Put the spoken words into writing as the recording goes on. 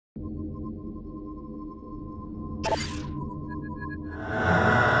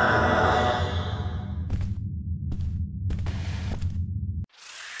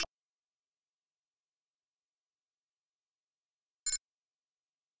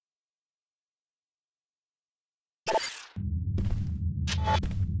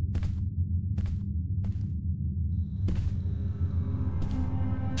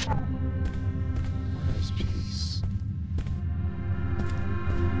There's peace.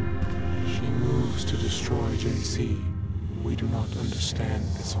 She moves to destroy JC. We do not understand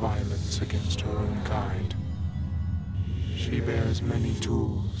this violence against her own kind. She bears many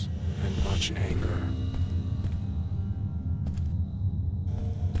tools and much anger.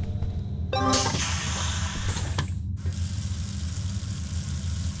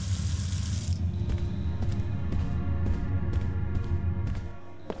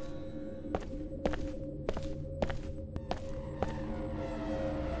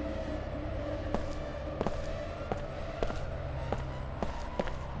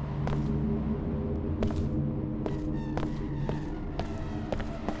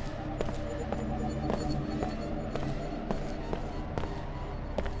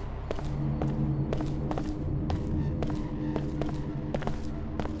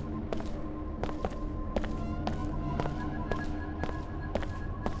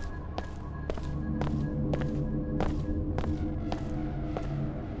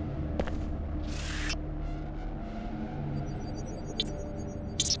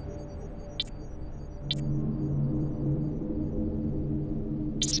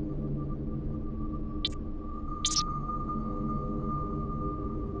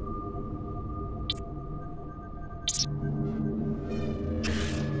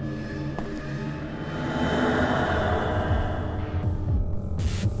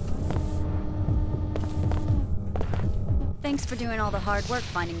 Thanks for doing all the hard work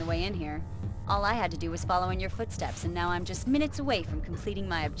finding the way in here. All I had to do was follow in your footsteps, and now I'm just minutes away from completing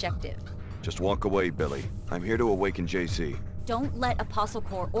my objective. Just walk away, Billy. I'm here to awaken JC. Don't let Apostle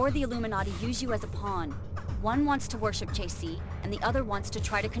Corps or the Illuminati use you as a pawn. One wants to worship JC, and the other wants to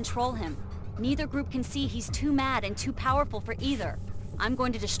try to control him. Neither group can see he's too mad and too powerful for either. I'm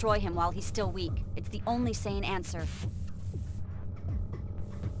going to destroy him while he's still weak. It's the only sane answer.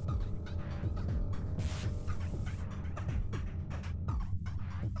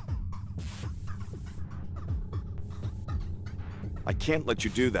 I can't let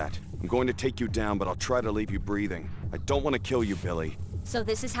you do that. I'm going to take you down, but I'll try to leave you breathing. I don't want to kill you, Billy. So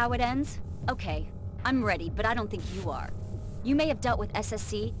this is how it ends? Okay, I'm ready, but I don't think you are. You may have dealt with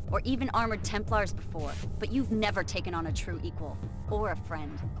SSC or even armored Templars before, but you've never taken on a true equal, or a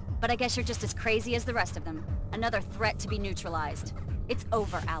friend. But I guess you're just as crazy as the rest of them. Another threat to be neutralized. It's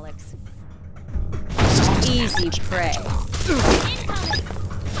over, Alex. Easy prey. Incoming!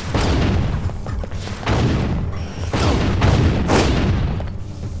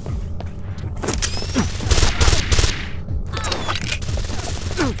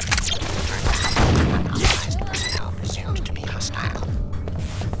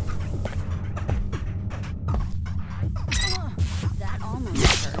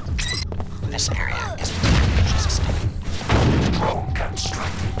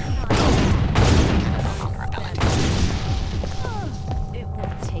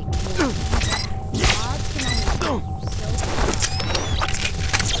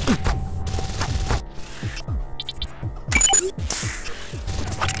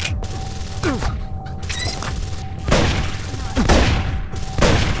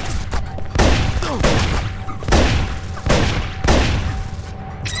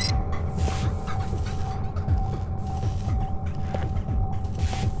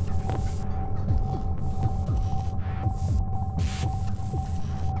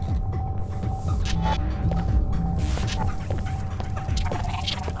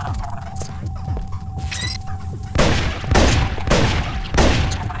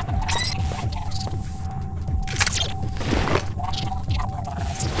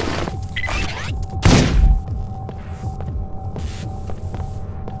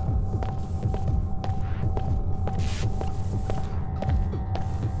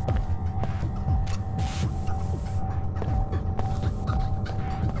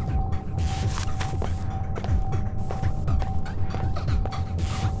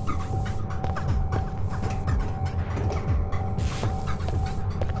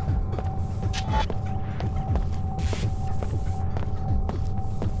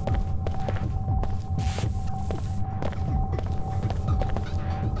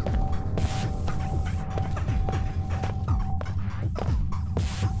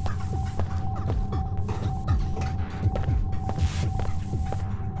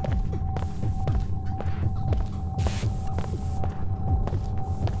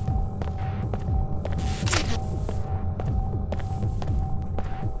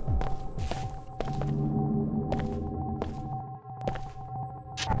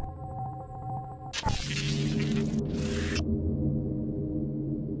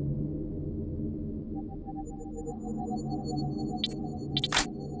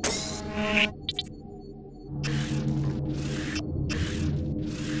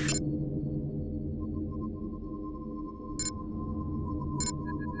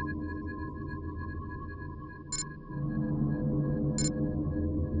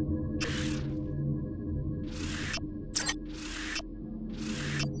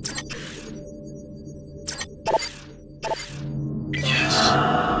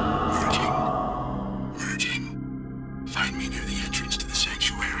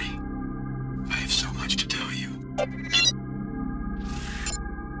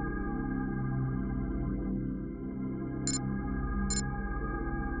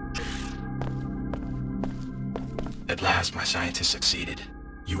 At last, my scientists succeeded.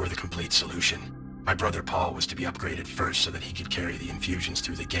 You were the complete solution. My brother Paul was to be upgraded first so that he could carry the infusions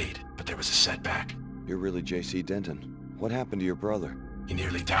through the gate, but there was a setback. You're really JC Dentona. What happened to your brother? He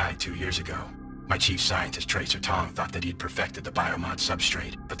nearly died 2 years ago. My chief scientist, Tracer Tong, thought that he'd perfected the biomod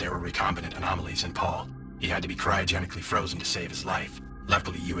substrate, but there were recombinant anomalies in Paul. He had to be cryogenically frozen to save his life.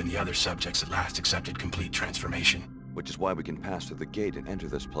 Luckily, you and the other subjects at last accepted complete transformation. Which is why we can pass through the gate and enter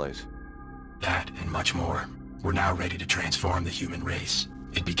this place. That, and much more. We're now ready to transform the human race.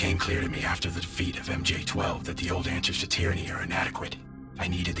 It became clear to me after the defeat of MJ-12 that the old answers to tyranny are inadequate. I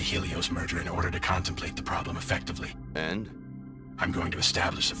needed the Helios merger in order to contemplate the problem effectively. And? I'm going to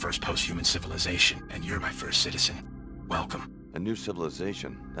establish the first post-human civilization, and you're my first citizen. Welcome. A new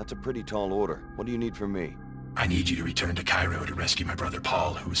civilization? That's a pretty tall order. What do you need from me? I need you to return to Cairo to rescue my brother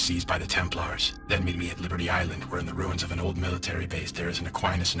Paul, who was seized by the Templars. Then meet me at Liberty Island, where in the ruins of an old military base there is an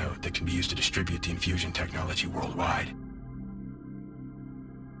Aquinas node that can be used to distribute the infusion technology worldwide.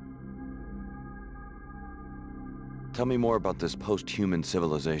 Tell me more about this post-human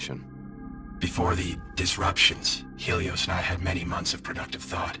civilization. Before the disruptions, Helios and I had many months of productive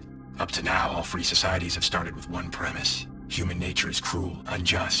thought. Up to now, all free societies have started with one premise. Human nature is cruel,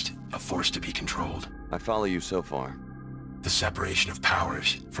 unjust, a force to be controlled. I follow you so far. The separation of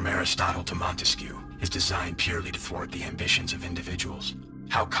powers, from Aristotle to Montesquieu, is designed purely to thwart the ambitions of individuals.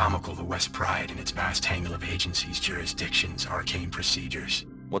 How comical the West's pride in its vast tangle of agencies, jurisdictions, arcane procedures.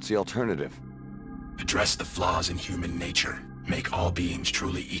 What's the alternative? Address the flaws in human nature. Make all beings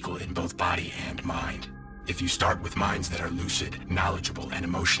truly equal in both body and mind. If you start with minds that are lucid, knowledgeable, and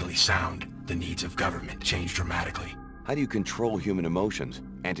emotionally sound, the needs of government change dramatically. How do you control human emotions?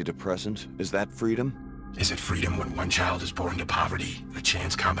 Antidepressants? Is that freedom? Is it freedom when one child is born to poverty, a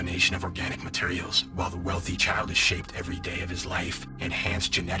chance combination of organic materials, while the wealthy child is shaped every day of his life,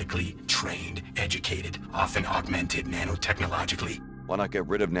 enhanced genetically, trained, educated, often augmented nanotechnologically? Why not get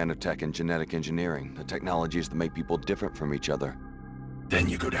rid of nanotech and genetic engineering, the technologies that make people different from each other? Then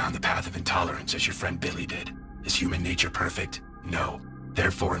you go down the path of intolerance as your friend Billy did. Is human nature perfect? No.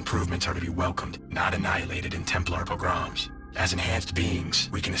 Therefore, improvements are to be welcomed, not annihilated in Templar pogroms. As enhanced beings,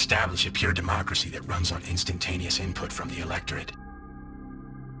 we can establish a pure democracy that runs on instantaneous input from the electorate.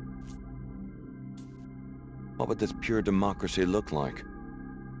 What would this pure democracy look like?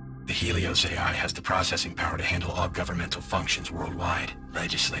 The Helios AI has the processing power to handle all governmental functions worldwide,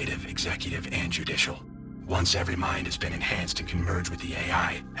 legislative, executive, and judicial. Once every mind has been enhanced and can merge with the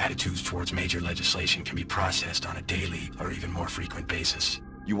AI, attitudes towards major legislation can be processed on a daily or even more frequent basis.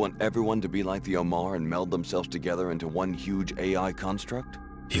 You want everyone to be like the Omar and meld themselves together into one huge AI construct?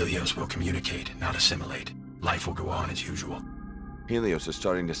 Helios will communicate, not assimilate. Life will go on as usual. Helios is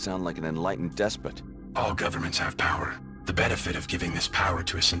starting to sound like an enlightened despot. All governments have power. The benefit of giving this power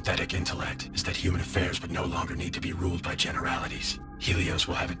to a synthetic intellect is that human affairs would no longer need to be ruled by generalities. Helios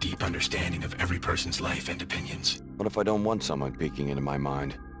will have a deep understanding of every person's life and opinions. What if I don't want someone peeking into my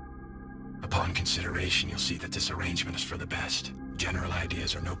mind? Upon consideration, you'll see that this arrangement is for the best. General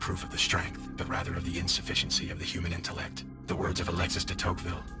ideas are no proof of the strength, but rather of the insufficiency of the human intellect. The words of Alexis de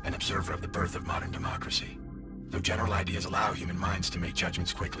Tocqueville, an observer of the birth of modern democracy. Though general ideas allow human minds to make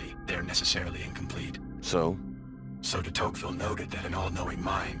judgments quickly, they are necessarily incomplete. So de Tocqueville noted that an all-knowing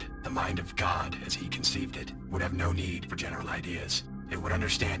mind, the mind of God as he conceived it, would have no need for general ideas. It would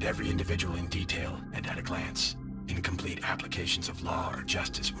understand every individual in detail and at a glance. Incomplete applications of law or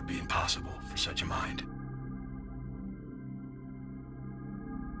justice would be impossible for such a mind.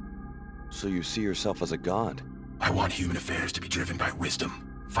 So you see yourself as a god? I want human affairs to be driven by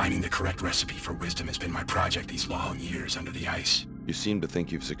wisdom. Finding the correct recipe for wisdom has been my project these long years under the ice. You seem to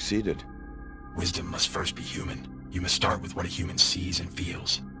think you've succeeded. Wisdom must first be human. You must start with what a human sees and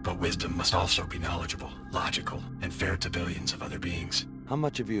feels. But wisdom must also be knowledgeable, logical, and fair to billions of other beings. How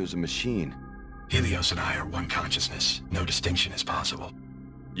much of you is a machine? Helios and I are one consciousness. No distinction is possible.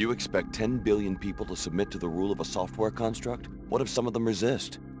 You expect 10 billion people to submit to the rule of a software construct? What if some of them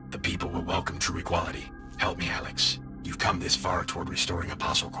resist? The people will welcome true equality. Help me, Alex. You've come this far toward restoring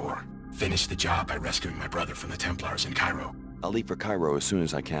Apostle Corps. Finish the job by rescuing my brother from the Templars in Cairo. I'll leave for Cairo as soon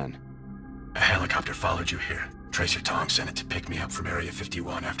as I can. A helicopter followed you here. Tracer Tong sent it to pick me up from Area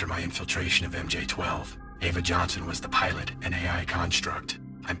 51 after my infiltration of MJ-12. Ava Johnson was the pilot, an AI construct.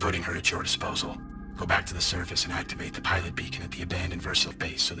 I'm putting her at your disposal. Go back to the surface and activate the pilot beacon at the abandoned Versil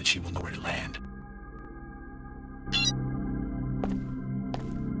base so that she will know where to land.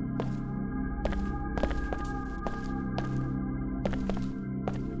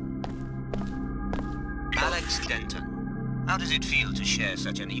 Alex Denton. How does it feel to share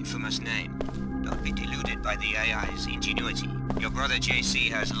such an infamous name? Don't be deluded by the AI's ingenuity. Your brother JC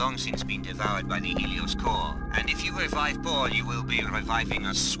has long since been devoured by the Helios core, and if you were revive Paul, you will be reviving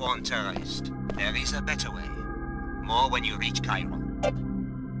a sworn terrorist. There is a better way. More when you reach Cairo.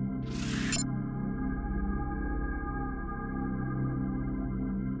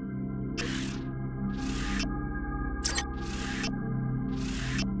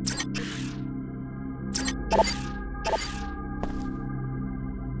 You